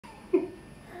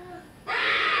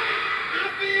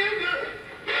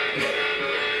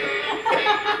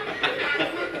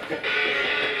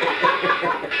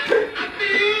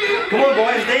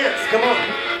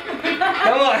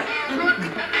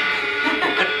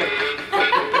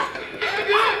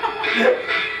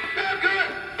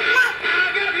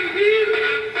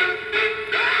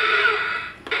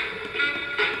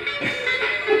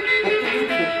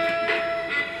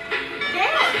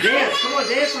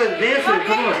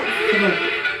Come on.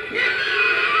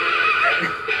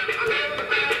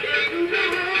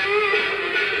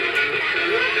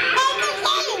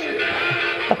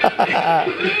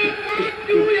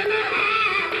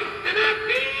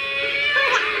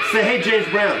 Say hey, James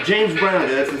Brown. James Brown,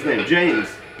 that's his name. James.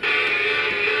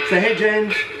 Say hey,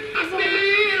 James.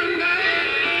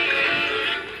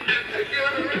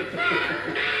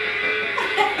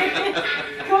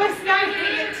 Course not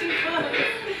gonna get too close.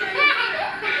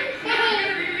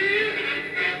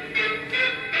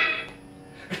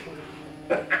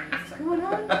 What's going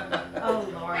on? Oh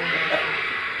Lord.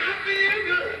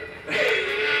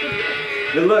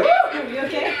 But look. Are you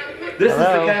okay?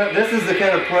 This is the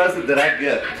kind of present that I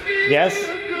get. Yes?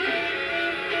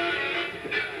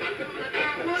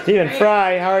 Stephen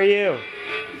Fry, how are you?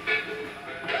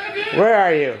 Where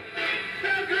are you?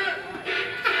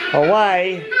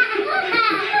 Hawaii?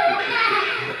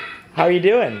 How are you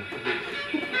doing?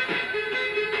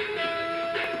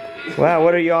 Wow,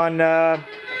 what are you on, are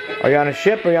you on a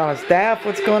ship? Are you on a staff?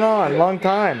 What's going on? Long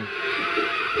time.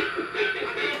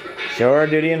 Shore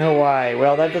duty in Hawaii.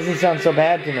 Well, that doesn't sound so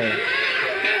bad to me.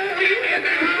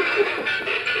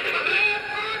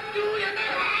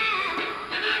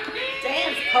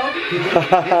 Dance, Kolbe.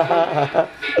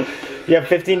 You have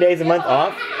 15 days a month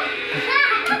off?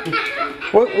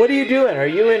 What are you doing? Are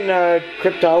you in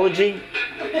cryptology?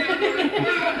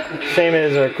 Same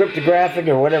as or cryptographic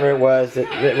or whatever it was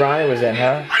that Ronnie was in,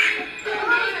 huh?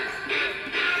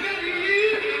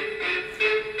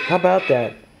 How about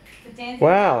that?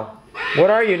 Wow. What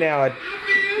are you now? A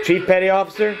chief petty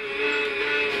officer?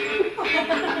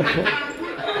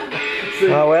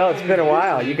 Oh well, it's been a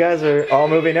while. You guys are all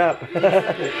moving up.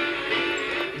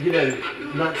 You know,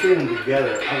 not seeing them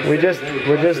together.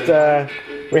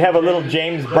 We have a little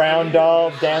James Brown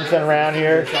doll dancing around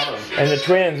here, and the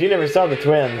twins. You never saw the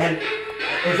twins. And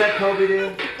is that Kolbe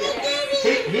there?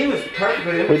 He was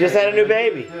perfect. We just had a new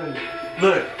baby.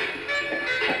 Look.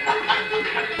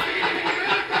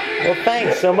 Well,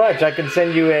 thanks so much. I can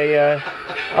send you a.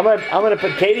 I'm gonna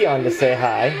put Katie on to say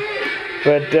hi,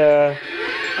 but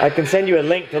I can send you a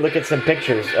link to look at some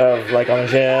pictures of like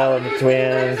Angel and the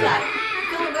twins.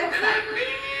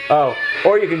 Oh,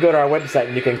 or you can go to our website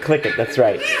and you can click it. That's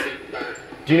right.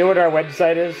 Do you know what our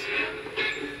website is?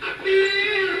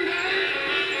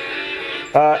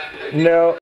 No.